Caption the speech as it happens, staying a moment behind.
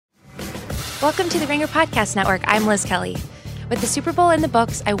Welcome to the Ringer Podcast Network. I'm Liz Kelly. With the Super Bowl in the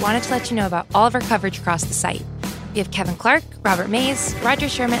books, I wanted to let you know about all of our coverage across the site. We have Kevin Clark, Robert Mays, Roger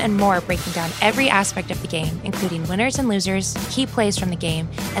Sherman, and more breaking down every aspect of the game, including winners and losers, key plays from the game,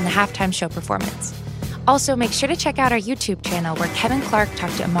 and the halftime show performance. Also, make sure to check out our YouTube channel where Kevin Clark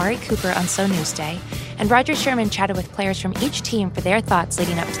talked to Amari Cooper on So Newsday, and Roger Sherman chatted with players from each team for their thoughts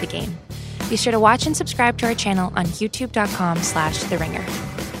leading up to the game. Be sure to watch and subscribe to our channel on youtube.com/The Ringer.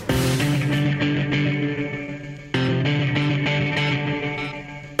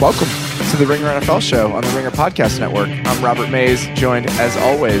 Welcome to the Ringer NFL Show on the Ringer Podcast Network. I'm Robert Mays, joined as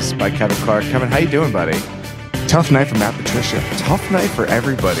always by Kevin Clark. Kevin, how you doing, buddy? Tough night for Matt Patricia. Tough night for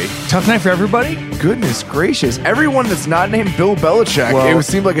everybody. Tough night for everybody? Goodness gracious. Everyone that's not named Bill Belichick, Well, it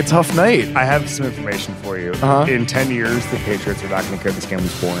seemed like a tough night. I have some information for you. In 10 years, the Patriots are not going to care if this game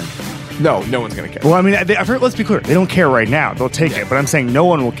was boring. No one's going to care. Well, I mean, let's be clear. They don't care right now. They'll take it. But I'm saying no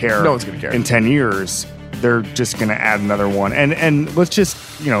one will care. No one's going to care. In 10 years, they're just going to add another one. And let's just,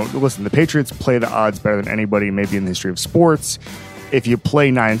 listen, the Patriots play the odds better than anybody maybe in the history of sports. If you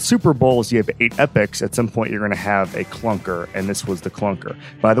play 9 Super Bowls, you have 8 epics. At some point, you're going to have a clunker, and this was the clunker.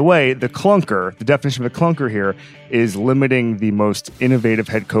 By the way, the definition of the clunker here is limiting the most innovative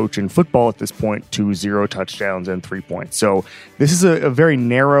head coach in football at this point to 0 touchdowns and 3 points. So this is a very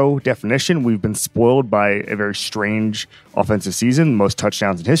narrow definition. We've been spoiled by a very strange offensive season, most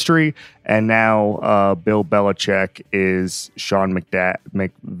touchdowns in history, and now Bill Belichick is Sean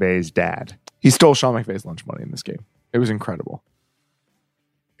McVay's dad. He stole Sean McVay's lunch money in this game. It was incredible.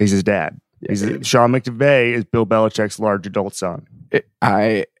 He's his dad. Sean McVay is Bill Belichick's large adult son.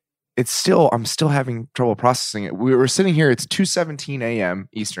 I'm still having trouble processing it. We were sitting here. It's 2:17 a.m.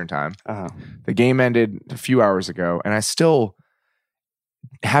 Eastern time. The game ended a few hours ago, and I still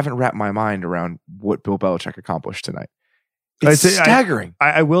haven't wrapped my mind around what Bill Belichick accomplished tonight. It's staggering.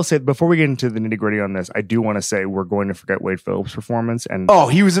 I will say, before we get into the nitty gritty on this, I do want to say we're going to forget Wade Phillips' performance. And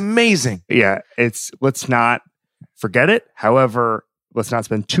he was amazing. Yeah, let's not forget it. However, let's not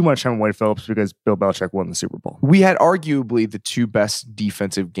spend too much time on Wade Phillips because Bill Belichick won the Super Bowl. We had arguably the 2 best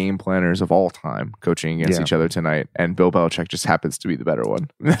defensive game planners of all time coaching against each other tonight, and Bill Belichick just happens to be the better one.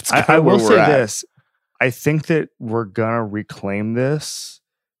 I will say this. I think that we're going to reclaim this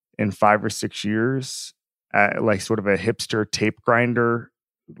in 5 or 6 years at like sort of a hipster tape grinder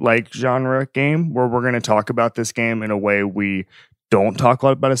like genre game where we're going to talk about this game in a way we don't talk a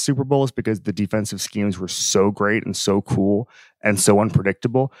lot about a Super Bowl is because the defensive schemes were so great and so cool and so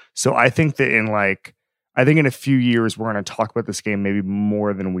unpredictable. So I think that in a few years, we're going to talk about this game maybe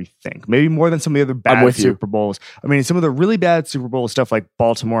more than we think. Maybe more than some of the other bad Super Bowls. I mean, some of the really bad Super Bowl stuff like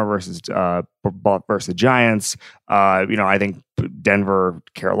Baltimore versus Giants, I think Denver,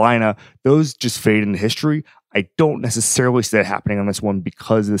 Carolina, those just fade into history. I don't necessarily see that happening on this one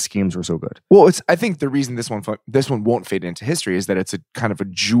because the schemes were so good. Well, I think the reason this one won't fade into history is that it's a kind of a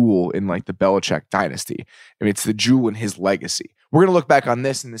jewel in like the Belichick dynasty. I mean, it's the jewel in his legacy. We're going to look back on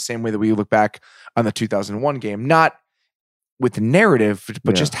this in the same way that we look back on the 2001 game, not with the narrative,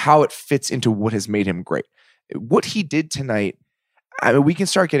 but just how it fits into what has made him great. What he did tonight, I mean, we can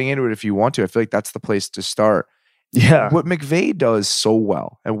start getting into it if you want to. I feel like that's the place to start. Yeah. What McVay does so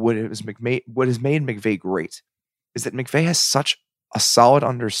well and what has made McVay great is that McVay has such a solid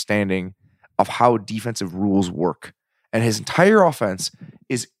understanding of how defensive rules work. And his entire offense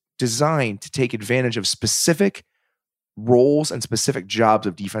is designed to take advantage of specific roles and specific jobs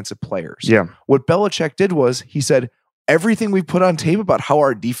of defensive players. Yeah. What Belichick did was he said, everything we put on tape about how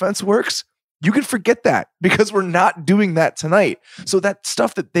our defense works, you can forget that because we're not doing that tonight. So that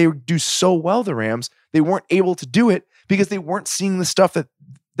stuff that they do so well, the Rams, they weren't able to do it because they weren't seeing the stuff that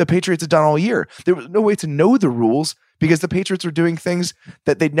the Patriots had done all year. There was no way to know the rules because the Patriots were doing things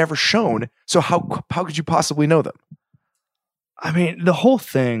that they'd never shown. So how could you possibly know them? I mean, the whole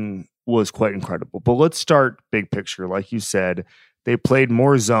thing was quite incredible. But let's start big picture. Like you said, they played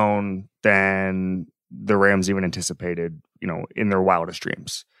more zone than the Rams even anticipated, in their wildest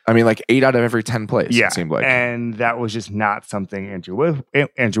dreams. I mean, like 8 out of every 10 plays, it seemed like. And that was just not something Andrew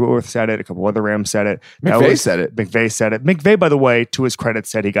Whitworth said it. A couple other Rams said it. McVay said it. McVay, by the way, to his credit,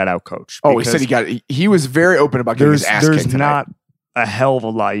 said he got outcoached. Oh, he said he was very open about getting his ass kicked There's not a hell of a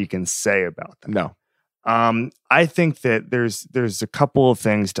lot you can say about that. No. I think that there's a couple of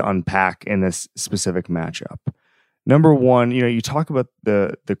things to unpack in this specific matchup. Number one, you talk about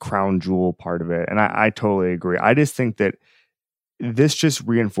the crown jewel part of it, and I totally agree. I just think that this just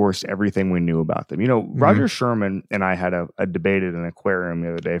reinforced everything we knew about them. Roger Sherman and I had a debate at an aquarium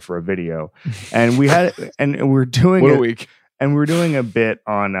the other day for a video, and we were doing what a week. And we were doing a bit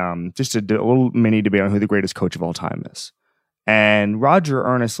on just a little mini debate on who the greatest coach of all time is. And Roger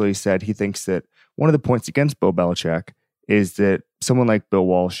earnestly said he thinks that one of the points against Bill Belichick is that someone like Bill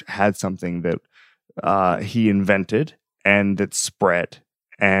Walsh had something that he invented and that spread,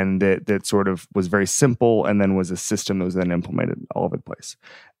 and that sort of was very simple, and then was a system that was then implemented all over the place.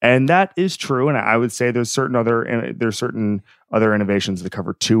 And that is true. And I would say there's certain other innovations. The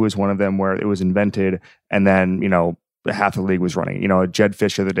cover 2 is one of them, where it was invented and then, half the league was running. Jed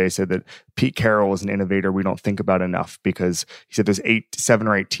Fish the other day said that Pete Carroll is an innovator we don't think about enough, because he said there's 7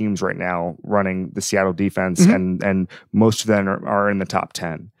 or 8 teams right now running the Seattle defense, and most of them are in the top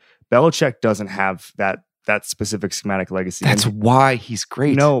 10. Belichick doesn't have that specific schematic legacy. That's why he's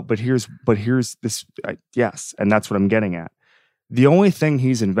great. No, but here's this. Yes, and that's what I'm getting at. The only thing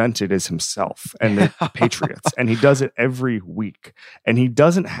he's invented is himself and the Patriots, and he does it every week. And he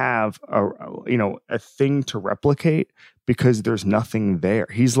doesn't have a thing to replicate because there's nothing there.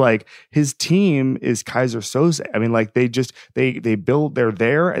 He's like, his team is Kaiser Soze. I mean, like, they build, they're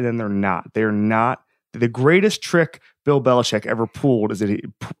there and then they're not. They're not. The greatest trick Bill Belichick ever pulled is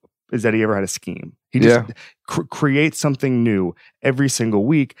that he ever had a scheme. He just creates something new every single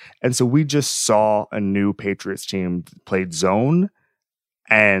week. And so we just saw a new Patriots team played zone,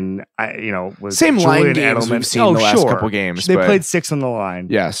 and was same Julian line games Edelman. we've seen the last couple games. They played 6 on the line.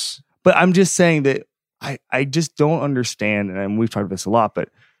 Yes. But I'm just saying that I just don't understand, and we've talked about this a lot, but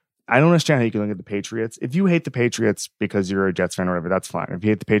I don't understand how you can look at the Patriots. If you hate the Patriots because you're a Jets fan or whatever, that's fine. If you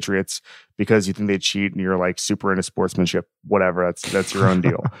hate the Patriots because you think they cheat and you're like super into sportsmanship, whatever, that's your own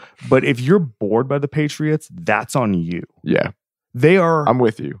deal. But if you're bored by the Patriots, that's on you. Yeah. They are I'm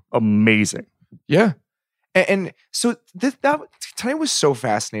with you. Amazing. Yeah. And so tonight was so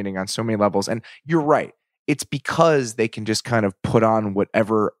fascinating on so many levels. And you're right. It's because they can just kind of put on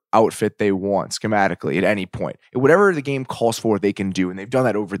whatever outfit they want schematically at any point. Whatever the game calls for, they can do. And they've done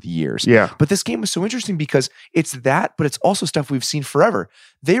that over the years. Yeah. But this game was so interesting because it's that, but it's also stuff we've seen forever.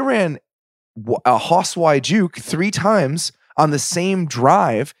 They ran a Hoss Y juke 3 times on the same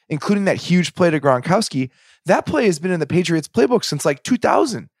drive, including that huge play to Gronkowski. That play has been in the Patriots playbook since like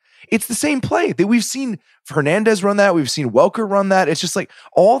 2000. It's the same play that we've seen Hernandez run that. We've seen Welker run that. It's just like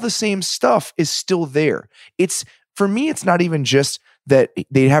all the same stuff is still there. For me, it's not even just that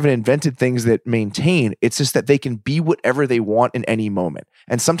they haven't invented things that maintain. It's just that they can be whatever they want in any moment.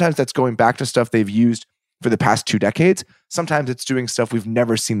 And sometimes that's going back to stuff they've used for the past 2 decades. Sometimes it's doing stuff we've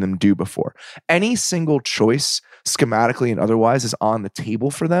never seen them do before. Any single choice, schematically and otherwise, is on the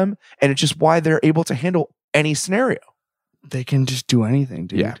table for them. And it's just why they're able to handle any scenario. They can just do anything,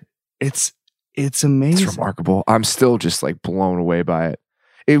 dude. Yeah. It's amazing. It's remarkable. I'm still just like blown away by it.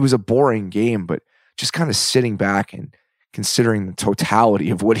 It was a boring game, but just kind of sitting back and considering the totality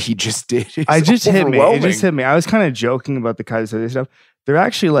of what he just did. It just hit me. I was kind of joking about the Kaiser Soze stuff. They're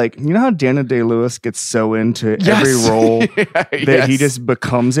actually like, how Daniel Day-Lewis gets so into every role that he just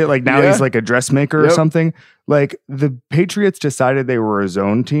becomes it. Like now he's like a dressmaker or something. Like the Patriots decided they were a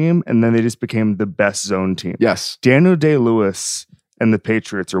zone team, and then they just became the best zone team. Yes. Daniel Day-Lewis and the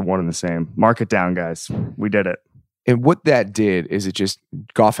Patriots are one and the same. Mark it down, guys. We did it. And what that did is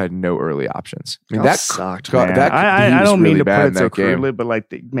Goff had no early options. I mean, that sucked, man. I don't mean to put it so crudely,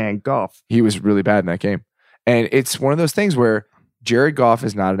 but Goff. He was really bad in that game. And it's one of those things where Jared Goff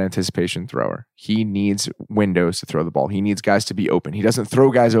is not an anticipation thrower. He needs windows to throw the ball. He needs guys to be open. He doesn't throw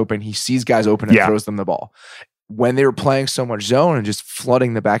guys open. He sees guys open and throws them the ball. When they were playing so much zone and just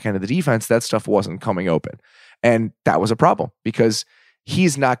flooding the back end of the defense, that stuff wasn't coming open. And that was a problem because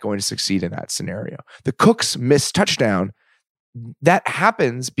he's not going to succeed in that scenario. The Cooks missed touchdown. That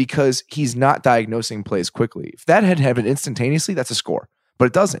happens because he's not diagnosing plays quickly. If that had happened instantaneously, that's a score. But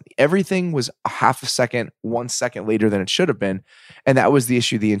it doesn't. Everything was a half a second, 1 second later than it should have been. And that was the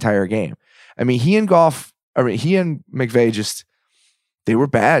issue the entire game. I mean, he and McVay they were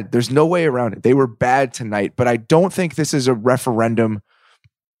bad. There's no way around it. They were bad tonight. But I don't think this is a referendum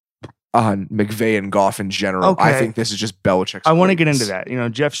on McVay and Goff in general. Okay. I think this is just Belichick's. I want to get into that.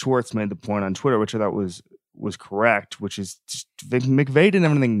 Jeff Schwartz made the point on Twitter, which I thought was correct, which is McVay didn't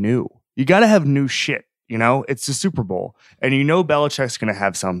have anything new. You got to have new shit. It's the Super Bowl, and Belichick's going to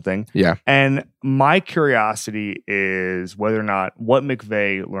have something. Yeah. And my curiosity is whether or not what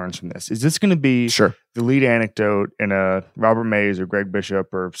McVay learns from this. Is this going to be the lead anecdote in a Robert Mays or Greg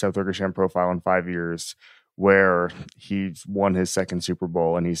Bishop or Seth Wickersham profile in 5 years, where he's won his second Super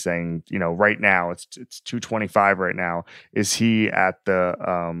Bowl and he's saying, right now it's 225 right now. Is he at the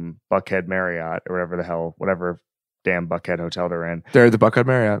Buckhead Marriott or whatever damn Buckhead hotel they're in? They're at the Buckhead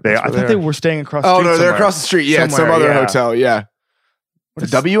Marriott. I thought they were staying across the street. Oh, no, they're across the street. Yeah, some other hotel. Yeah. The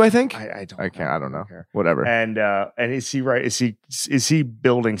W, I think? I don't know. Whatever. And is he right? Is he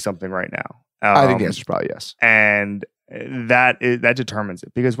building something right now? I think the answer is probably yes. And that determines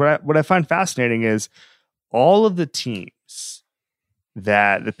it. Because what I find fascinating is all of the teams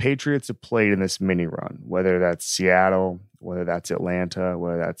that the Patriots have played in this mini run, whether that's Seattle, whether that's Atlanta,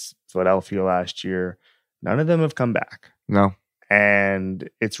 whether that's Philadelphia last year, none of them have come back. No. And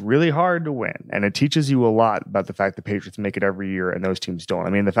it's really hard to win. And it teaches you a lot about the fact the Patriots make it every year and those teams don't. I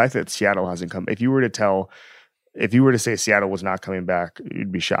mean, the fact that Seattle hasn't come, if you were to say Seattle was not coming back,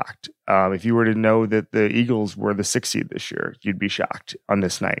 you'd be shocked. If you were to know that the Eagles were the 6th seed this year, you'd be shocked on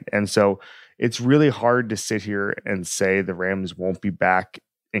this night. And so it's really hard to sit here and say the Rams won't be back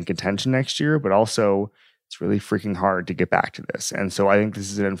in contention next year, but also it's really freaking hard to get back to this. And so I think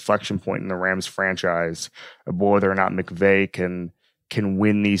this is an inflection point in the Rams franchise of whether or not McVay can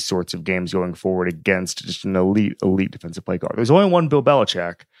win these sorts of games going forward against just an elite defensive play caller. There's only one Bill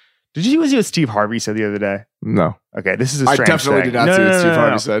Belichick. Did you see what Steve Harvey said the other day? No. Okay, this is a strange I definitely thing. did not see what Steve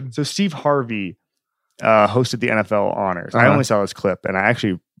Harvey said. So Steve Harvey hosted the NFL Honors. I only saw this clip, and I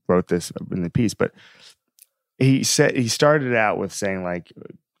actually wrote this in the piece, but he started out with saying, like,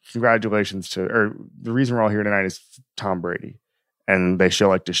 congratulations or the reason we're all here tonight is Tom Brady. And they show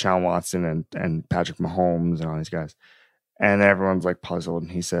like Deshaun Watson and Patrick Mahomes and all these guys. And everyone's like puzzled.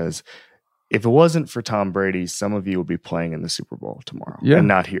 And he says, if it wasn't for Tom Brady, some of you will be playing in the Super Bowl tomorrow and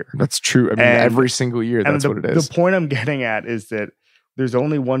not here. That's true. I mean, every single year, that's what it is. The point I'm getting at is that there's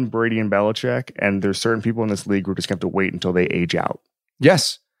only one Brady and Belichick, and there's certain people in this league who are just going to have to wait until they age out.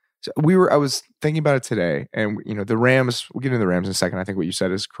 Yes. So I was thinking about it today, and the Rams, we'll get into the Rams in a second. I think what you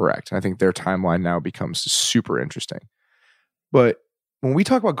said is correct. And I think their timeline now becomes super interesting. But when we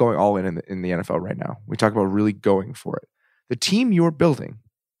talk about going all in the NFL right now, we talk about really going for it. The team you're building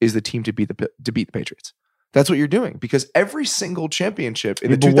is the team to beat the Patriots. That's what you're doing, because every single championship in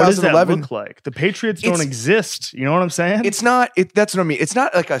the 2011, what does that look like? The Patriots don't exist. You know what I'm saying? It's not. That's what I mean. It's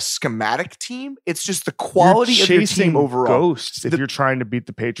not like a schematic team. It's just the quality of your team overall. Ghosts if you're trying to beat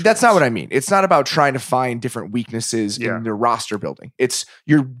the Patriots. That's not what I mean. It's not about trying to find different weaknesses in their roster building. It's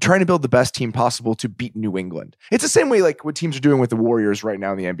you're trying to build the best team possible to beat New England. It's the same way like what teams are doing with the Warriors right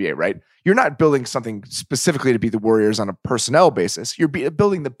now in the NBA, right? You're not building something specifically to beat the Warriors on a personnel basis. You're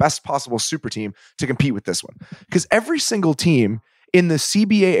building the best possible super team to compete with this one. Because every single team in the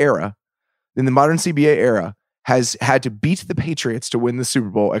CBA era, in the modern CBA era, has had to beat the Patriots to win the Super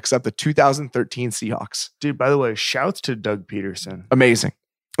Bowl, except the 2013 Seahawks. Dude, by the way, shouts to Doug Peterson. Amazing.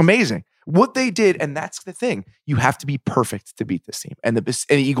 What they did, and that's the thing. You have to be perfect to beat this team. And the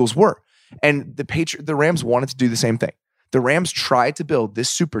Eagles were. And the Rams wanted to do the same thing. The Rams tried to build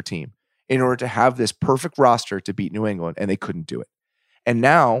this super team in order to have this perfect roster to beat New England, and they couldn't do it. And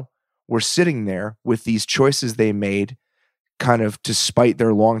now we're sitting there with these choices they made kind of to spite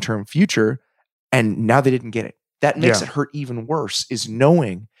their long-term future, and now they didn't get it. That makes it hurt even worse, is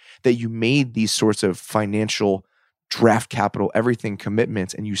knowing that you made these sorts of financial draft capital, everything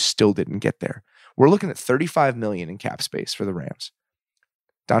commitments, and you still didn't get there. We're looking at $35 million in cap space for the Rams.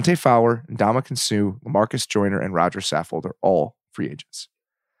 Dante Fowler, Ndamukong Suh, LaMarcus Joyner, and Roger Saffold are all free agents.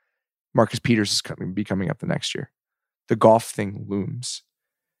 Marcus Peters is going to be coming up the next year. The golf thing looms.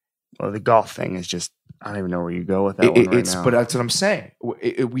 Well, the golf thing is just, I don't even know where you go with that one right now. But that's what I'm saying.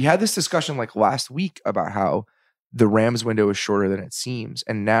 We had this discussion like last week about how the Rams window is shorter than it seems.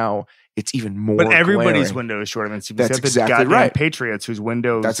 And now it's even more But everybody's glaring. window is shorter than it seems. That's exactly right. Patriots, whose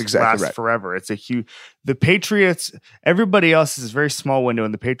windows last forever. It's a huge... The Patriots, everybody else is a very small window,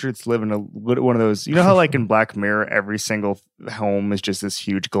 and the Patriots live in one of those... You know how like in Black Mirror, every single home is just this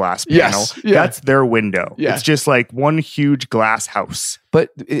huge glass panel? Yes. Yeah. That's their window. Yeah. It's just like one huge glass house. But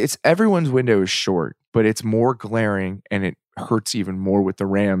everyone's window is short, but it's more glaring, and it hurts even more with the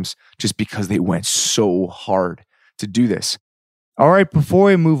Rams just because they went so hard to do this. All right, before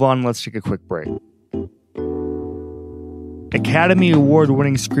we move on, let's take a quick break. Academy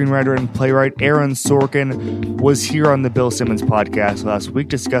Award-winning screenwriter and playwright Aaron Sorkin was here on the Bill Simmons podcast last week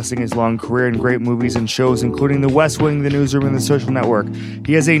discussing his long career in great movies and shows, including The West Wing, The Newsroom, and The Social Network.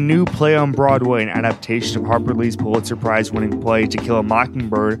 He has a new play on Broadway, an adaptation of Harper Lee's Pulitzer Prize-winning play To Kill a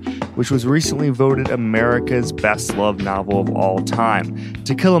Mockingbird, which was recently voted America's best-loved novel of all time.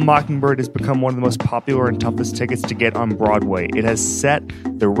 To Kill a Mockingbird has become one of the most popular and toughest tickets to get on Broadway. It has set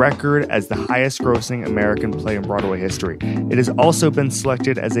the record as the highest-grossing American play in Broadway history. It has also been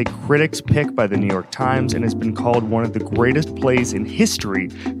selected as a critic's pick by the New York Times and has been called one of the greatest plays in history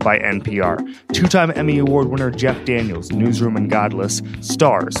by NPR. Two-time Emmy Award winner Jeff Daniels, Newsroom and Godless,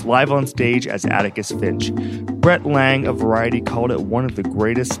 stars live on stage as Atticus Finch. Brett Lang of Variety called it one of the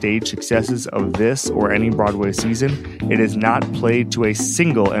greatest stage successes of this or any Broadway season. It is not played to a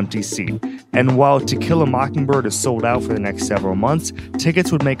single empty seat. And while To Kill a Mockingbird is sold out for the next several months, tickets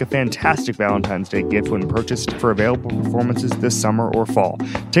would make a fantastic Valentine's Day gift when purchased for available performances this summer or fall.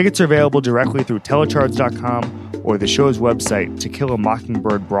 Tickets are available directly through telecharge.com or the show's website,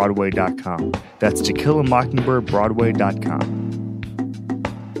 tokillamockingbird.broadway.com. That's tokillamockingbird.broadway.com.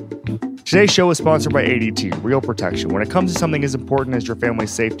 Today's show is sponsored by ADT, Real Protection. When it comes to something as important as your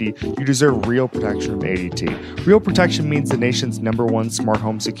family's safety, you deserve real protection from ADT. Real Protection means the nation's #1 smart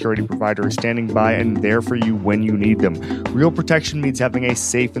home security provider is standing by and there for you when you need them. Real Protection means having a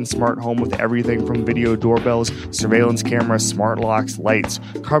safe and smart home with everything from video doorbells, surveillance cameras, smart locks, lights,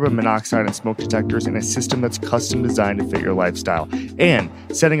 carbon monoxide and smoke detectors, and a system that's custom designed to fit your lifestyle. And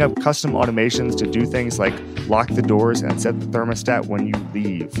setting up custom automations to do things like lock the doors and set the thermostat when you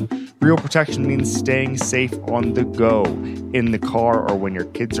leave. Real Protection means staying safe on the go, in the car, or when your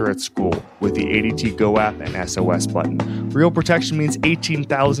kids are at school with the ADT Go app and SOS button. Real Protection means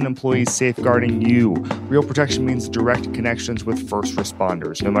 18,000 employees safeguarding you. Real Protection means direct connections with first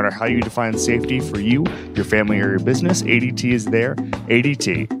responders. No matter how you define safety for you, your family, or your business, ADT is there.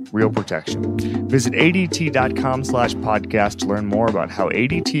 ADT, Real Protection. Visit ADT.com/podcast to learn more about how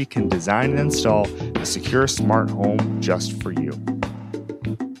ADT can design and install a secure smart home just for you.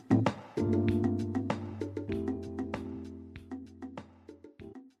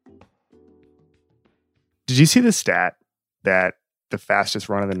 Did you see the stat that the fastest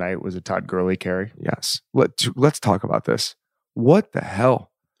run of the night was a Todd Gurley carry? Yes. Let's talk about this. What the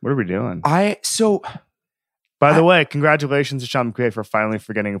hell? What are we doing? By the way, congratulations to Sean McVay for finally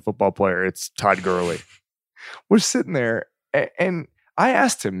forgetting a football player. It's Todd Gurley. We're sitting there, and I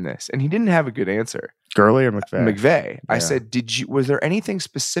asked him this, and he didn't have a good answer. Gurley or McVay? McVay. Yeah. I said, was there anything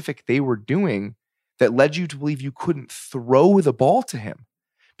specific they were doing that led you to believe you couldn't throw the ball to him?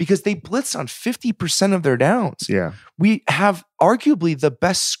 Because they blitz on 50% of their downs. Yeah. We have arguably the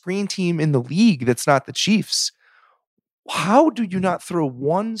best screen team in the league that's not the Chiefs. How do you not throw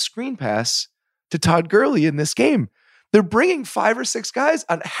one screen pass to Todd Gurley in this game? They're bringing 5 or 6 guys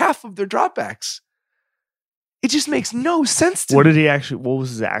on half of their dropbacks. It just makes no sense to me. What was his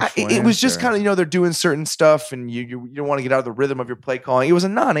actual It was just answer? kind of, they're doing certain stuff and you don't want to get out of the rhythm of your play calling. It was a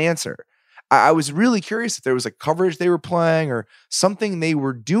non-answer. I was really curious if there was a coverage they were playing or something they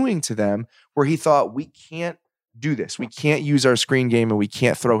were doing to them where he thought, we can't do this. We can't use our screen game and we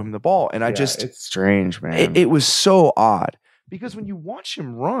can't throw him the ball. And it's strange, man. It was so odd because when you watch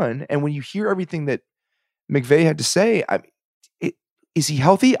him run and when you hear everything that McVay had to say, is he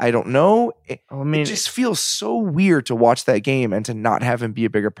healthy? I don't know. It just feels so weird to watch that game and to not have him be a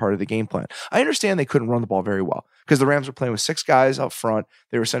bigger part of the game plan. I understand they couldn't run the ball very well because the Rams were playing with 6 guys up front.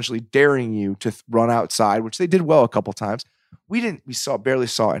 They were essentially daring you to run outside, which they did well a couple times. We barely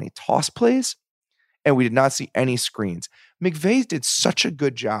saw any toss plays, and we did not see any screens. McVay did such a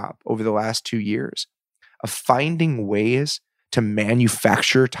good job over the last 2 years of finding ways to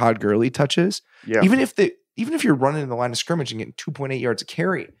manufacture Todd Gurley touches. Yeah. Even if you're running in the line of scrimmage and getting 2.8 yards a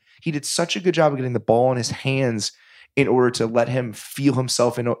carry, he did such a good job of getting the ball in his hands in order to let him feel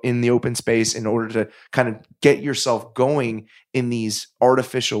himself in the open space, in order to kind of get yourself going in these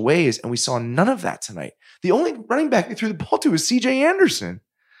artificial ways. And we saw none of that tonight. The only running back they threw the ball to was C.J. Anderson.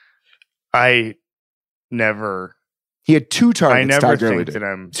 He had 2 targets. I never Todd Gurley think did. that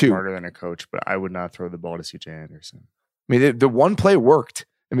I'm 2. smarter than a coach, but I would not throw the ball to C.J. Anderson. I mean, the one play worked.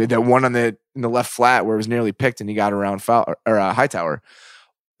 I mean, that one in the left flat where it was nearly picked and he got around Hightower.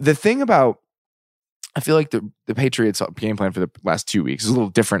 The thing about, I feel like the Patriots game plan for the last 2 weeks is a little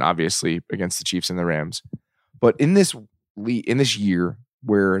different, obviously, against the Chiefs and the Rams. But in this year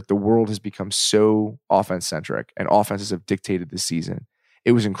where the world has become so offense-centric and offenses have dictated the season,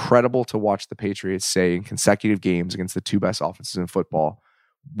 it was incredible to watch the Patriots say in consecutive games against the 2 best offenses in football,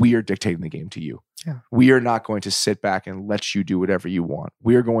 we are dictating the game to you. Yeah. We are not going to sit back and let you do whatever you want.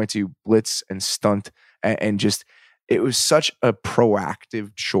 We are going to blitz and stunt and just, it was such a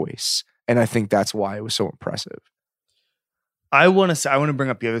proactive choice. And I think that's why it was so impressive. I want to bring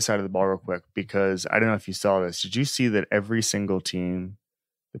up the other side of the ball real quick because I don't know if you saw this. Did you see that every single team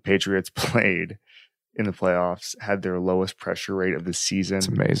the Patriots played in the playoffs had their lowest pressure rate of the season? It's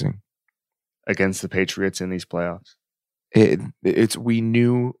amazing. Against the Patriots in these playoffs. We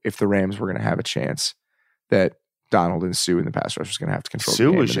knew if the Rams were going to have a chance that Donald and Sue in the pass rush was going to have to control Sue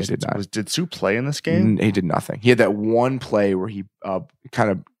the game. was just did Sue play in this game? He did nothing. He had that one play where he kind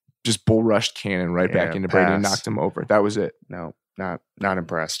of just bull rushed Cannon right back into Brady and knocked him over. That was it. No, not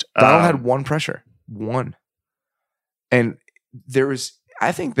impressed. Donald had one pressure, one, and there was.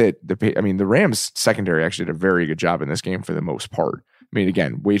 I think that the Rams secondary actually did a very good job in this game for the most part. I mean,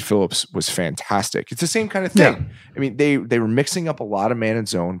 again, Wade Phillips was fantastic. It's the same kind of thing. Yeah. I mean, they were mixing up a lot of man and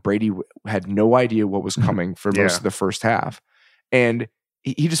zone. Brady had no idea what was coming for most of the first half, and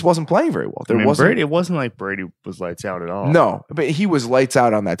he just wasn't playing very well. Brady. It wasn't like Brady was lights out at all. No, but he was lights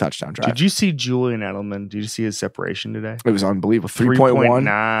out on that touchdown drive. Did you see Julian Edelman? Did you see his separation today? It was unbelievable. 3.1,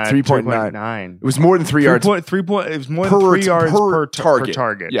 3.9. It was more than 3 yards. It was more than 3 yards per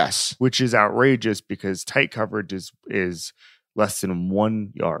target. Yes, which is outrageous because tight coverage is less than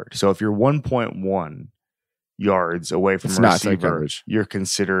 1 yard. So if you're 1.1 yards away from a receiver, you're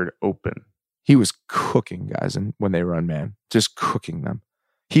considered open. He was cooking guys when they run man, just cooking them.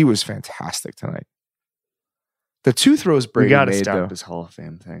 He was fantastic tonight. The two throws Brady made, we got to stop this Hall of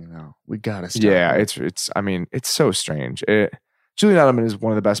Fame thing, though. We got to stop. Yeah, it's. I mean, it's so strange. Julian Edelman is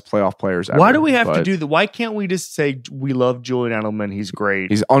one of the best playoff players ever. Why do we have to do that? Why can't we just say we love Julian Edelman? He's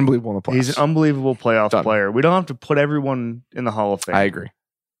great. He's unbelievable in the playoffs. He's an unbelievable playoff player. We don't have to put everyone in the Hall of Fame. I agree.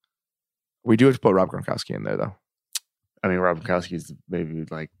 We do have to put Rob Gronkowski in there, though. I mean, Rob Gronkowski is maybe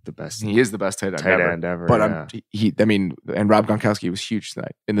like the best. He is the best tight end ever. But and Rob Gronkowski was huge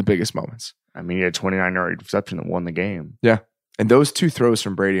tonight in the biggest moments. I mean, he had 29-yard reception that won the game. Yeah, and those two throws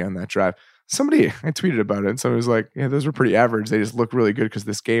from Brady on that drive. I tweeted about it, and somebody was like, "Yeah, those were pretty average. They just look really good because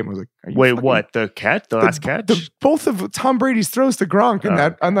this game." I was like, "Wait, what? The last catch? Both of Tom Brady's throws to Gronk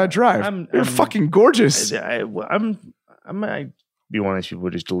on that drive. They're fucking gorgeous." I might be one of these people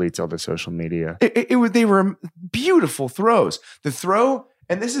who just deletes all the social media. They were beautiful throws. The throw,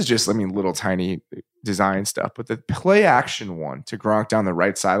 and this is just, little tiny design stuff, but the play action one to Gronk down the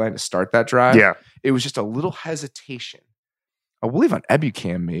right sideline to start that drive. Yeah, it was just a little hesitation. I believe on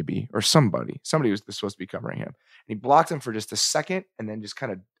Ebucam maybe, or somebody was supposed to be covering him. And he blocked him for just a second and then just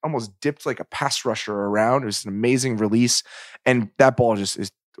kind of almost dipped like a pass rusher around. It was an amazing release. And that ball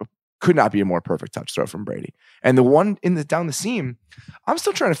just could not be a more perfect touch throw from Brady. And the one down the seam, I'm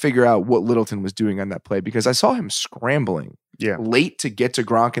still trying to figure out what Littleton was doing on that play because I saw him scrambling late to get to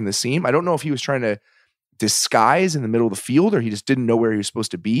Gronk in the seam. I don't know if he was trying to disguise in the middle of the field or he just didn't know where he was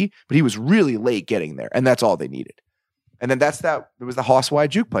supposed to be, but he was really late getting there. And that's all they needed. And then there was the Hoss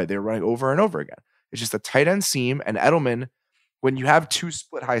wide juke play. They were running over and over again. It's just a tight end seam. And Edelman, when you have two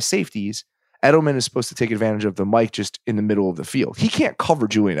split high safeties, Edelman is supposed to take advantage of the Mike just in the middle of the field. He can't cover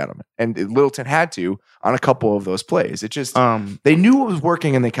Julian Edelman. And Littleton had to on a couple of those plays. It just, they knew it was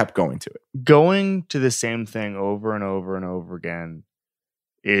working and they kept going to it. Going to the same thing over and over and over again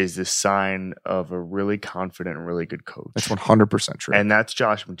is the sign of a really confident and really good coach. That's 100% true. And that's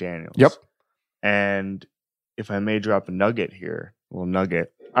Josh McDaniels. Yep. And if I may drop a nugget here, a little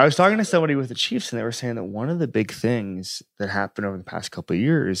nugget. I was talking to somebody with the Chiefs, and they were saying that one of the big things that happened over the past couple of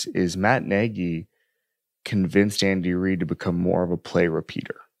years is Matt Nagy convinced Andy Reid to become more of a play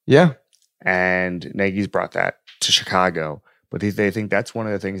repeater. Yeah. And Nagy's brought that to Chicago. But they think that's one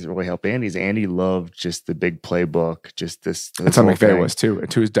of the things that really helped Andy is Andy loved just the big playbook, just this. That's how McVay was too,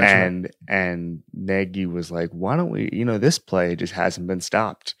 to his detriment. And Nagy was like, why don't we, this play just hasn't been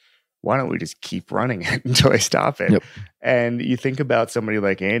stopped. Why don't we just keep running it until they stop it? Yep. And you think about somebody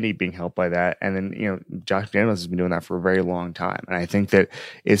like Andy being helped by that. And then, Josh McDaniels has been doing that for a very long time. And I think that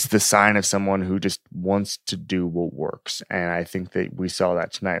it's the sign of someone who just wants to do what works. And I think that we saw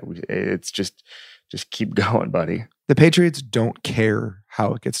that tonight. It's just keep going, buddy. The Patriots don't care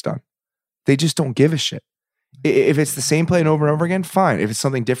how it gets done. They just don't give a shit. If it's the same play and over again, fine. If it's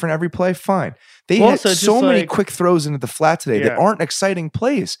something different every play, fine. They had so many quick throws into the flat today that aren't exciting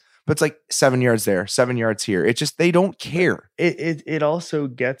plays. But it's like 7 yards there, 7 yards here. It's just, they don't care. It also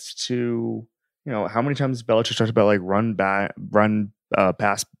gets to, how many times Belichick talked about like run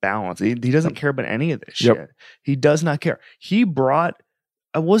pass balance. He doesn't care about any of this shit. He does not care. He brought,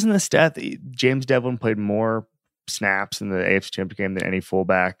 wasn't the stat that James Devlin played more snaps in the AFC Championship game than any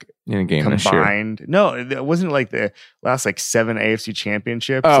fullback in a game combined? No, it wasn't like the last 7 AFC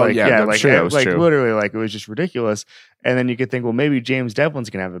championships. Oh, I'm sure that was true. Literally, it was just ridiculous. And then you could think, well, maybe James Devlin's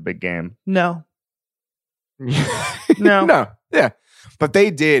gonna have a big game. No. No. Yeah. But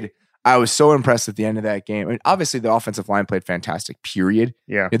they did. I was so impressed at the end of that game. I mean, obviously the offensive line played fantastic, period.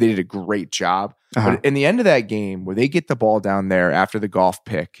 Yeah. They did a great job. But in the end of that game, where they get the ball down there after the golf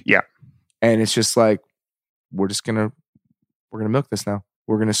pick. Yeah. And it's just like, we're gonna milk this now.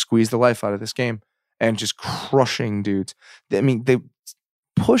 We're gonna squeeze the life out of this game and just crushing dudes. I mean, the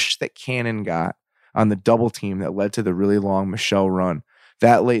push that Cannon got on the double team that led to the really long Michelle run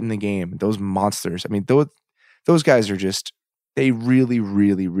that late in the game. Those monsters. I mean, those guys are just, they really,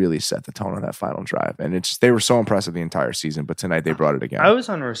 really, really set the tone on that final drive. And they were so impressive the entire season, but tonight they brought it again. I was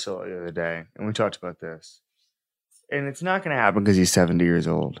on Russillo the other day, and we talked about this. And it's not going to happen because he's 70 years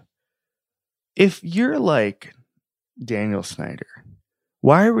old. If you're like Daniel Snyder,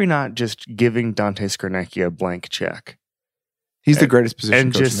 why are we not just giving Dante Scarnecchia a blank check? He's the greatest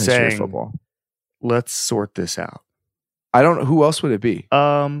position coach just in the history of saying, football. Let's sort this out. I don't know. Who else would it be?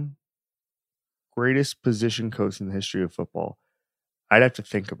 Greatest position coach in the history of football. I'd have to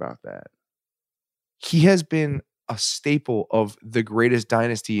think about that. He has been a staple of the greatest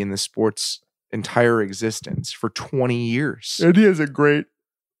dynasty in the sport's entire existence for 20 years. And he has a great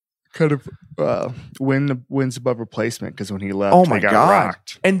kind of wins above replacement, because when he left, oh my got God.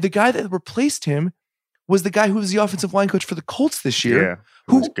 rocked. And the guy that replaced him was the guy who was the offensive line coach for the Colts this year,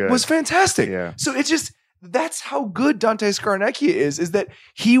 who was fantastic. Yeah. So it's just, that's how good Dante Scarnecchia is that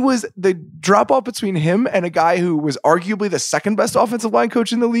he was the drop off between him and a guy who was arguably the second best offensive line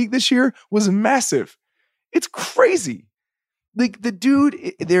coach in the league this year was massive. It's crazy. Like the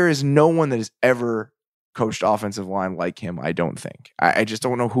dude, there is no one that has ever coached offensive line like him, I don't think. I just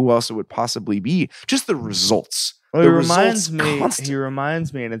don't know who else it would possibly be. Just the results. Well, he reminds me,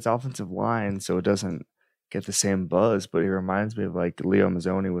 and it's offensive line, so it doesn't get the same buzz, but he reminds me of like Leo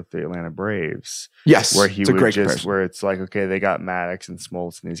Mazzoni with the Atlanta Braves. Yes. Where he would just, where it's like, okay, they got Maddox and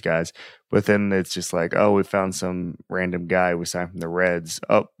Smoltz and these guys, but then it's just like, oh, we found some random guy we signed from the Reds.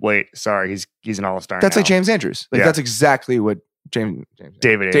 Oh, wait, sorry, he's an all-star. That's like James Andrews. Like that's exactly what David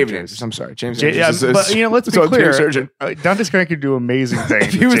Andrews. I'm sorry, James Andrews. But let's be clear. Dante Scarnecchia could do amazing things.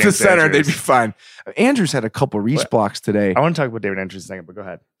 If he was the center, they'd be fine. Andrews had a couple reach blocks today. I want to talk about David Andrews in a second, but go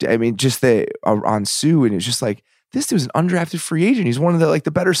ahead. I mean, just on Sue, and it's just like, this dude's an undrafted free agent. He's one of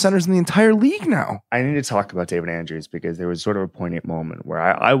the better centers in the entire league now. I need to talk about David Andrews because there was sort of a poignant moment where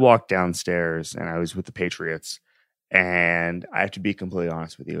I walked downstairs and I was with the Patriots, and I have to be completely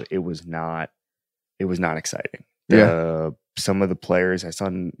honest with you, it was not exciting. Some of the players I saw,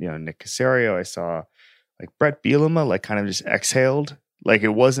 Nick Caserio, I saw like Brett Bielema, like kind of just exhaled. Like it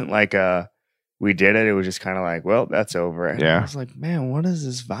wasn't like we did it. It was just kind of like, well, that's over. And I was like, man, what is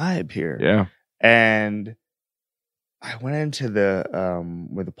this vibe here? Yeah. And I went into the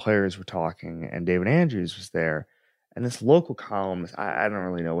where the players were talking, and David Andrews was there, and this local columnist, I don't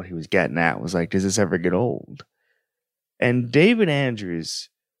really know what he was getting at, was like, does this ever get old? And David Andrews,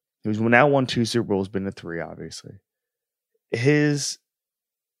 who's now won 2 Super Bowls, been to 3, obviously. His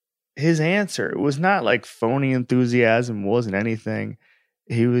answer, it was not like phony enthusiasm, wasn't anything.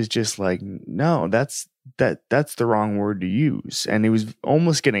 He was just like, no, that's the wrong word to use. And he was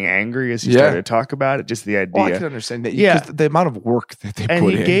almost getting angry as he started to talk about it, just the idea. Well, I can understand that. Yeah. The amount of work that they put in.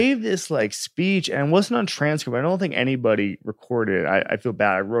 And he gave this like speech, and it wasn't on transcript. I don't think anybody recorded it. I feel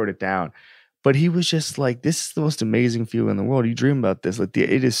bad. I wrote it down. But he was just like, this is the most amazing feeling in the world. You dream about this. Like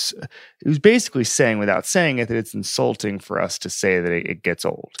it was basically saying, without saying it, that it's insulting for us to say that it gets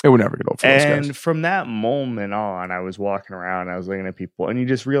old. It would never get old for those guys. And from that moment on, I was walking around, I was looking at people, and you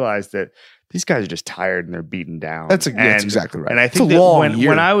just realized that these guys are just tired and they're beaten down. That's exactly right. And I think that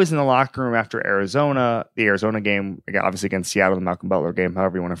when I was in the locker room after Arizona, the Arizona game, obviously against Seattle, the Malcolm Butler game,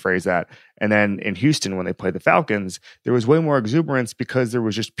 however you want to phrase that, and then in Houston when they played the Falcons, there was way more exuberance because there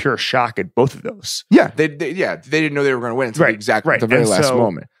was just pure shock at both of those. Yeah, they didn't know they were going to win until the very last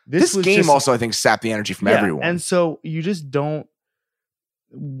moment. This game also, I think, sapped the energy from everyone. And so you just don't.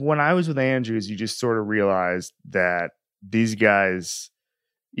 When I was with Andrews, you just sort of realized that these guys,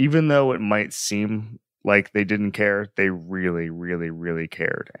 even though it might seem like they didn't care, they really, really, really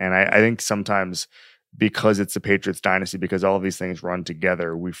cared. And I think sometimes because it's the Patriots dynasty, because all of these things run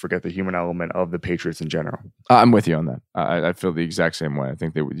together, we forget the human element of the Patriots in general. I'm with you on that. I feel the exact same way. I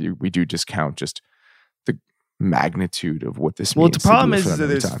think that we do discount just the magnitude of what this means. Well, the problem is that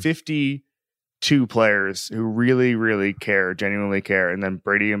there's 52 players who really, really care, genuinely care, and then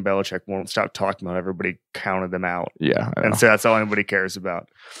Brady and Belichick won't stop talking about it. Everybody counted them out. Yeah. And so that's all anybody cares about.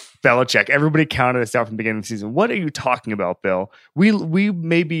 Belichick, everybody counted us out from the beginning of the season. What are you talking about, Bill? We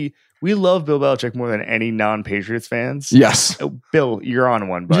love Bill Belichick more than any non-Patriots fans. Yes. Oh, Bill, you're on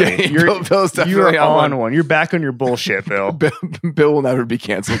one, buddy. Bill's definitely on one. You're back on your bullshit, Bill. Bill will never be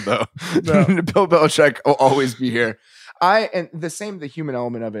canceled, though. No. Bill Belichick will always be here. The human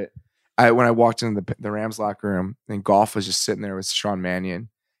element of it. When I walked into the Rams locker room, and Goff was just sitting there with Sean Mannion.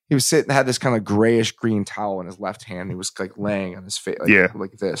 He was had this kind of grayish green towel in his left hand. He was like laying on his face,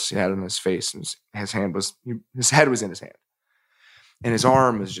 like this. He had it on his face, and his head was in his hand, and his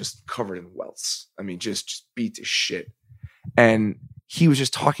arm was just covered in welts. I mean, just beat to shit. And he was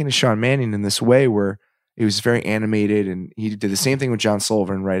just talking to Sean Mannion in this way where it was very animated, and he did the same thing with John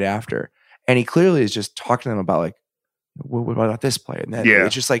Sullivan right after. And he clearly is just talking to them about like, what about this play? And then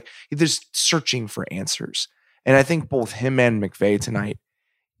it's just like, they're searching for answers. And I think both him and McVay tonight,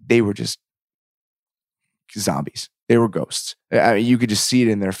 they were just zombies. They were ghosts. I mean, you could just see it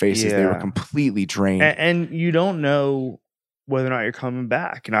in their faces. They were completely drained. And you don't know whether or not you're coming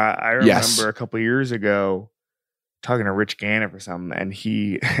back. And I remember a couple of years ago talking to Rich Gannon or something, and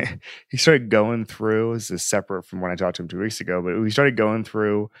he started going through, this is separate from when I talked to him 2 weeks ago, but he started going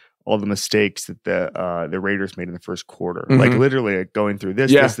through all the mistakes that the Raiders made in the first quarter. Mm-hmm. Like literally going through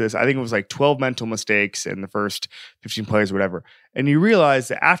this. I think it was like 12 mental mistakes in the first 15 plays or whatever. And you realize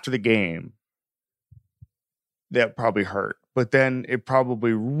that after the game, that probably hurt. But then it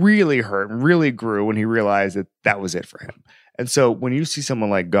probably really hurt and really grew when he realized that was it for him. And so when you see someone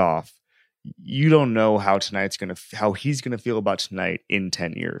like Goff, you don't know how he's gonna feel about tonight in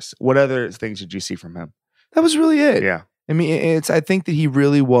 10 years. What other things did you see from him? That was really it. Yeah. I mean, I think that he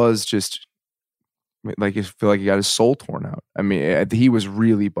really was just like, I feel like he got his soul torn out. I mean, he was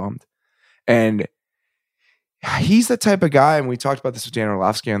really bummed. And he's the type of guy, and we talked about this with Dan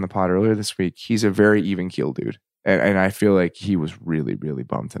Orlovsky on the pod earlier this week. He's a very even keel dude. And I feel like he was really, really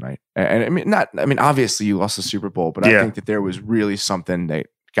bummed tonight. And I mean, obviously you lost the Super Bowl, but I think that there was really something that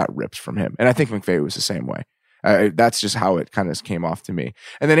got ripped from him. And I think McVay was the same way. That's just how it kind of came off to me.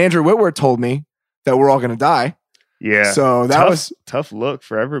 And then Andrew Whitworth told me that we're all going to die. Yeah. So that was tough look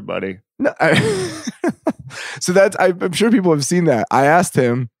for everybody. No, so I'm sure people have seen that. I asked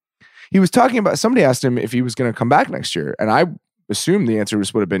him, he was talking about, somebody asked him if he was going to come back next year. And I assumed the answer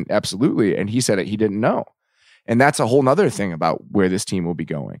would have been absolutely. And he said he didn't know. And that's a whole nother thing about where this team will be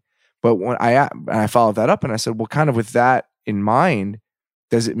going. But when I followed that up and I said, well, kind of with that in mind,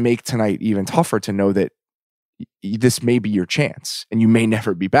 does it make tonight even tougher to know that this may be your chance and you may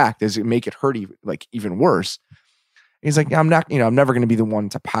never be back? Does it make it hurt even worse? He's like, I'm never going to be the one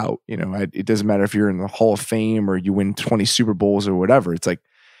to pout. It doesn't matter if you're in the Hall of Fame or you win 20 Super Bowls or whatever. It's like,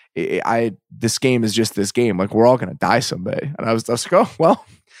 this game is just this game. Like, we're all going to die someday. And I was like, oh, well,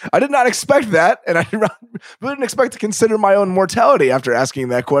 I did not expect that. And I didn't expect to consider my own mortality after asking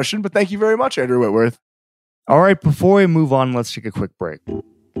that question. But thank you very much, Andrew Whitworth. All right, before we move on, let's take a quick break.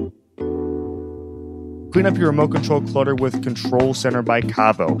 Clean up your remote control clutter with Control Center by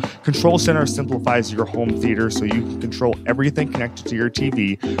Cavo. Control Center simplifies your home theater so you can control everything connected to your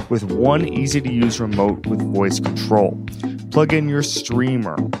TV with one easy-to-use remote with voice control. Plug in your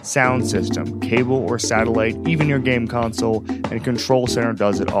streamer, sound system, cable or satellite, even your game console, and Control Center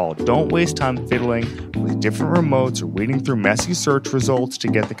does it all. Don't waste time fiddling with different remotes or wading through messy search results to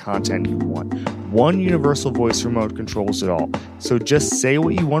get the content you want. One universal voice remote controls it all. So just say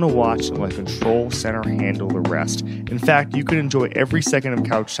what you want to watch and let Control Center handle the rest. In fact, you can enjoy every second of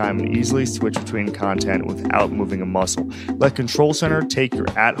couch time and easily switch between content without moving a muscle. Let Control Center take your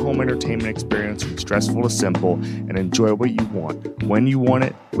at-home entertainment experience from stressful to simple and enjoy what you want, when you want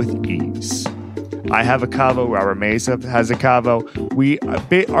it, with ease. I have a Cavo. Robert Mays has a Cavo.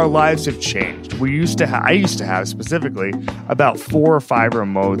 Our lives have changed. I used to have specifically about 4 or 5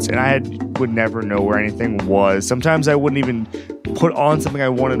 remotes, and I would never know where anything was. Sometimes I wouldn't even put on something I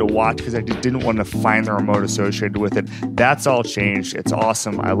wanted to watch because I just didn't want to find the remote associated with it. That's all changed. It's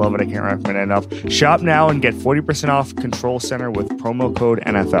awesome. I love it. I can't recommend it enough. Shop now and get 40% off Control Center with promo code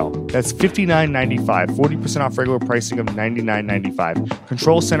NFL. That's $59.95. 40% off regular pricing of $99.95.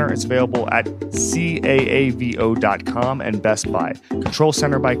 Control Center is available at caavo.com and Best Buy. Control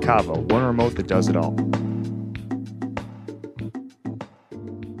Center by Cavo. One remote that does it all.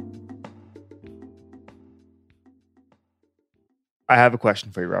 I have a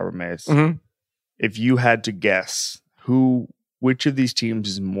question for you, Robert Mays. Mm-hmm. If you had to guess, which of these teams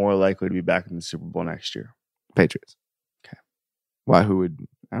is more likely to be back in the Super Bowl next year? Patriots. Okay. Why? Who would?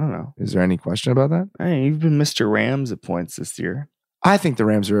 I don't know. Is there any question about that? Hey, you've been Mr. Rams at points this year. I think the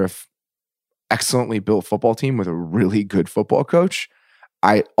Rams are an excellently built football team with a really good football coach.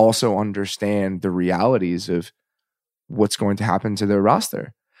 I also understand the realities of what's going to happen to their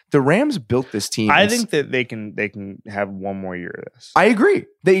roster. The Rams built this team. I think that they can have one more year of this. I agree.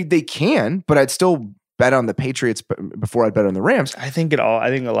 They can, but I'd still bet on the Patriots before I'd bet on the Rams. I think a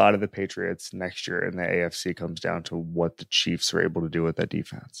lot of the Patriots next year in the AFC comes down to what the Chiefs are able to do with that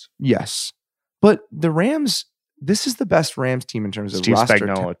defense. Yes. But the Rams, this is the best Rams team in terms of Steve roster.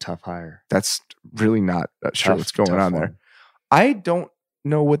 Spagnuolo, tough hire. That's really not sure what's going on there. I don't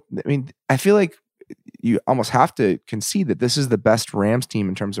know I feel like you almost have to concede that this is the best Rams team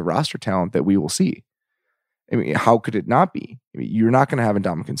in terms of roster talent that we will see. I mean, how could it not be? I mean, you're not going to have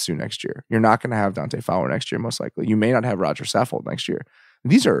Ndamukong Suh next year. You're not going to have Dante Fowler next year, most likely. You may not have Roger Saffold next year.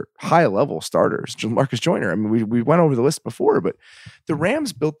 These are high-level starters. Marcus Joyner. I mean, we went over the list before, but the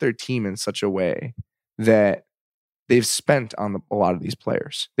Rams built their team in such a way that they've spent on a lot of these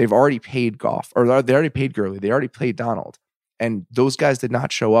players. They've already paid Goff, or they already paid Gurley. They already paid Donald. And those guys did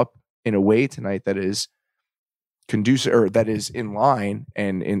not show up in a way tonight that is conducive, or that is in line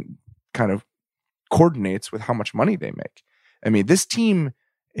and in kind of coordinates with how much money they make. I mean, this team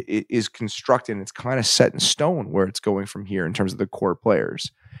is constructed and it's kind of set in stone where it's going from here in terms of the core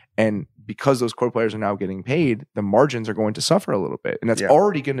players. And because those core players are now getting paid, the margins are going to suffer a little bit. And that's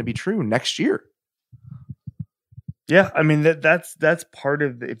already going to be true next year. Yeah, I mean that's part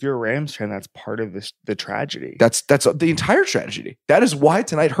of if you're a Rams fan, that's part of the tragedy. That's the entire tragedy. That is why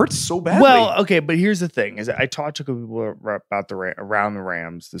tonight hurts so badly. Well, okay, but here's the thing: is I talked to people about around the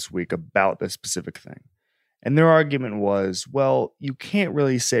Rams this week about this specific thing, and their argument was, well, you can't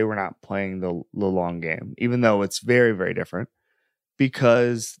really say we're not playing the long game, even though it's very, very different,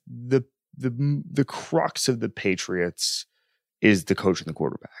 because the crux of the Patriots is the coach and the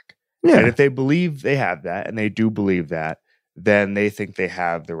quarterback. Yeah. And if they believe they have that, and they do believe that, then they think they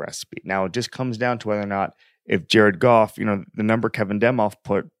have the recipe. Now, it just comes down to whether or not, if Jared Goff, the number Kevin Demoff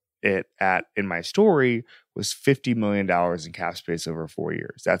put it at in my story was $50 million in cap space over 4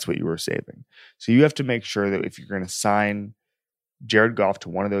 years. That's what you were saving. So you have to make sure that if you're going to sign Jared Goff to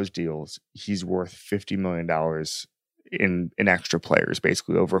one of those deals, he's worth $50 million in extra players,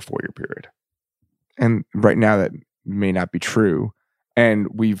 basically over a 4-year period. And right now that may not be true. And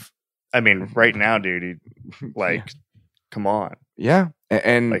right now, dude, come on. Yeah.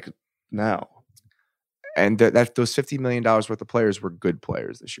 And no. And that those $50 million worth of players were good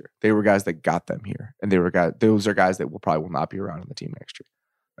players this year. They were guys that got them here. And those are guys that will not be around on the team next year.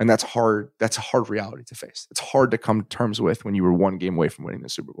 And that's hard. That's a hard reality to face. It's hard to come to terms with when you were one game away from winning the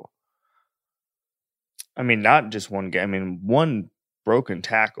Super Bowl. I mean, not just one game. I mean, one broken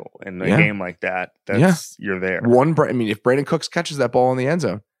tackle in a game like that, you're there. If Brandon Cooks catches that ball in the end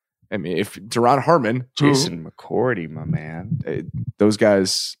zone, I mean, if Duron Harmon, Jason McCourty, my man, those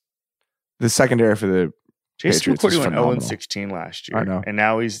guys, the secondary for the Jason Patriots McCourty went 0-16 last year. I know. And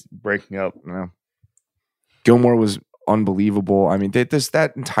now he's breaking up. Gilmore was unbelievable. I mean,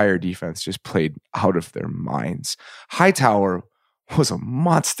 that entire defense just played out of their minds. Hightower was a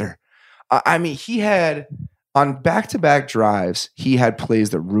monster. I mean, he had, on back-to-back drives, he had plays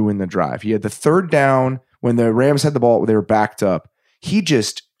that ruined the drive. He had the third down when the Rams had the ball, they were backed up. He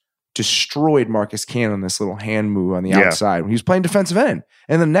just destroyed Marcus Cannon on this little hand move on the outside when he was playing defensive end.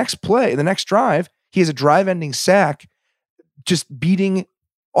 And the next drive, he has a drive-ending sack just beating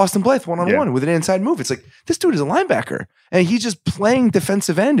Austin Blythe one-on-one with an inside move. It's like, this dude is a linebacker, and he's just playing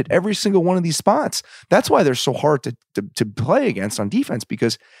defensive end at every single one of these spots. That's why they're so hard to play against on defense,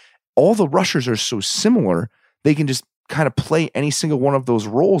 because all the rushers are so similar. They can just kind of play any single one of those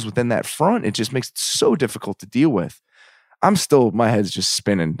roles within that front. It just makes it so difficult to deal with. My head's just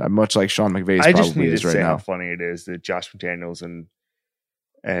spinning. I'm much like Sean McVay's probably is right now. How funny it is that Josh McDaniels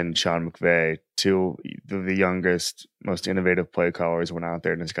and Sean McVay, two of the youngest, most innovative play callers, went out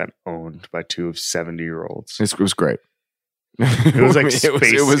there and just got owned by two of 70-year-olds. It was great. It was like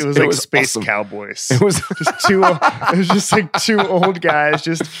Space awesome. Cowboys. It was just like two old guys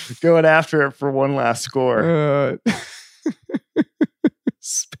just going after it for one last score.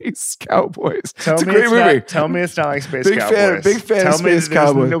 Space Cowboys. It's a great movie. Tell me it's not like Space Cowboys. Big fan of Space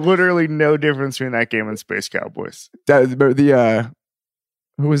Cowboys. There's literally no difference between that game and Space Cowboys.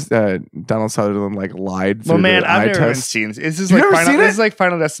 Who was Donald Sutherland lied? Well, man, I've never even seen this. This is like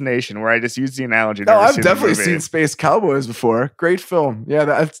Final Destination, where I just use the analogy. No, I've definitely seen Space Cowboys before. Great film. Yeah,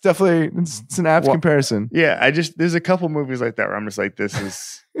 that's definitely it's an apt comparison. Yeah, there's a couple movies like that where I'm just like, this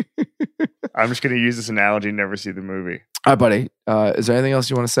is. I'm just going to use this analogy and never see the movie. All right, buddy. Is there anything else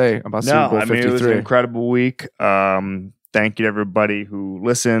you want to say about Super Bowl 53? It was an incredible week. Thank you to everybody who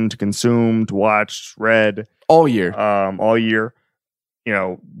listened, consumed, watched, read all year. All year.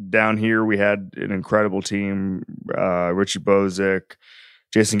 Down here we had an incredible team. Richie Bozick,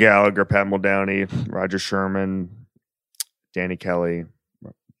 Jason Gallagher, Pat Muldowney, Roger Sherman, Danny Kelly,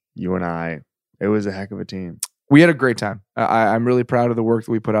 you and I. It was a heck of a team. We had a great time. I'm really proud of the work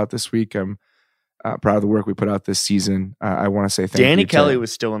that we put out this week. I'm proud of the work we put out this season. I want to say thank you. Danny Kelly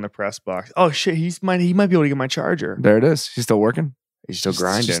was still in the press box. Oh shit, he might be able to get my charger. There it is. He's still working. He's still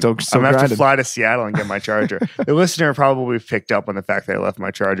grinding. Still I'm going to have to fly to Seattle and get my charger. The listener probably picked up on the fact that I left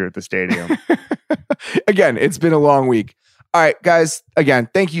my charger at the stadium. Again, it's been a long week. All right, guys, again,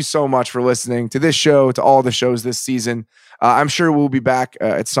 thank you so much for listening to this show, to all the shows this season. I'm sure we'll be back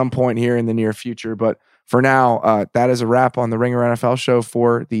at some point here in the near future, but for now, that is a wrap on the Ringer NFL show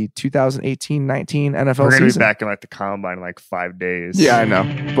for the 2018-19 NFL We're gonna season. be back in like the combine in like 5 days. Yeah, I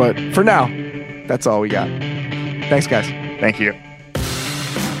know. But for now, that's all we got. Thanks, guys. Thank you.